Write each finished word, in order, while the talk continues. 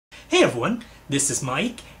Hey everyone, this is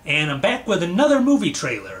Mike, and I'm back with another movie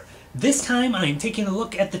trailer. This time I'm taking a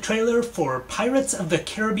look at the trailer for Pirates of the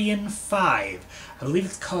Caribbean 5. I believe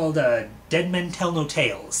it's called Dead Men Tell No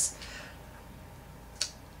Tales.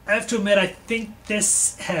 I have to admit, I think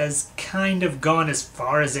this has kind of gone as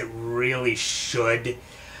far as it really should.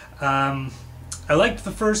 I liked the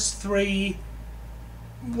first three.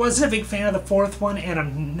 Wasn't a big fan of the fourth one, and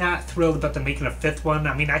I'm not thrilled about them making a fifth one.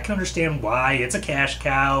 I mean, I can understand why. It's a cash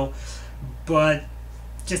cow, but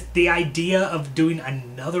just the idea of doing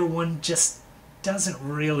another one just doesn't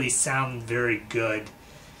really sound very good.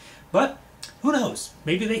 But who knows?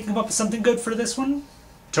 Maybe they can come up with something good for this one.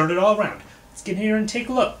 Turn it all around. Let's get in here and take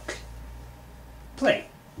a look. Play.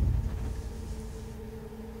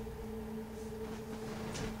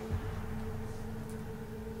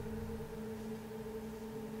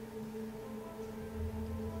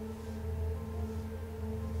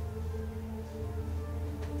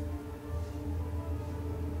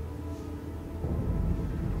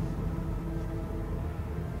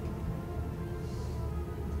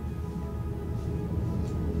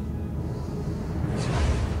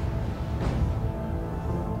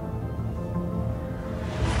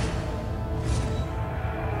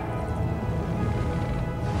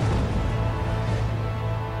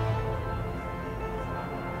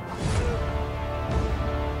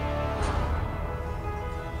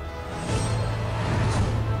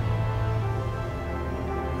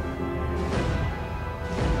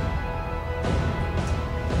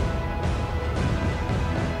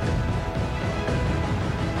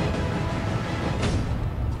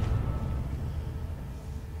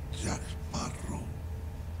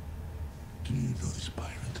 Do you know this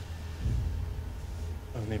pirate?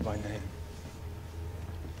 Only by name.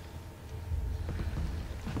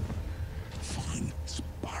 Find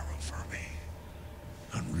Sparrow for me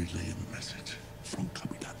and relay a message from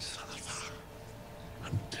Capitan Salazar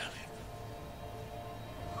and tell him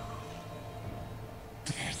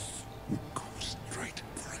death will go straight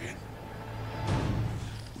for him.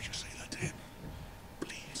 Will you say that to him,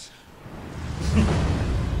 please?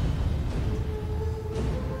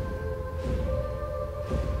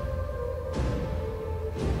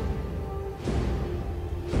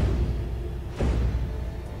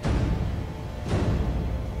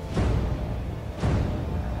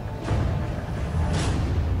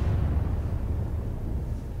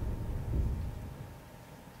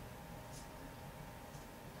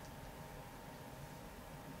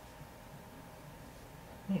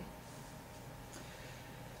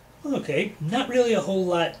 Okay, not really a whole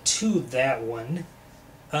lot to that one.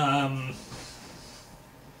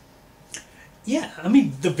 Yeah, I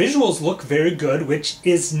mean, the visuals look very good, which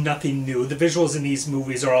is nothing new. The visuals in these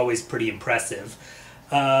movies are always pretty impressive.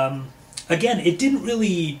 Again, it didn't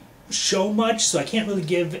really show much, so I can't really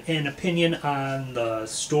give an opinion on the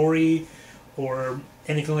story or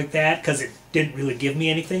anything like that, because it didn't really give me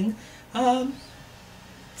anything. So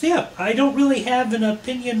yeah, I don't really have an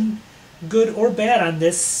opinion, good or bad, on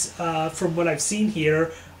this from what I've seen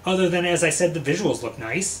here, other than, as I said, the visuals look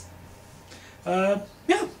nice. Yeah,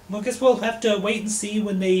 well, I guess we'll have to wait and see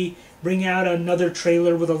when they bring out another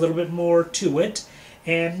trailer with a little bit more to it,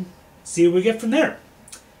 and see what we get from there.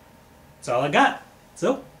 That's all I got.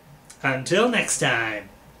 So, until next time.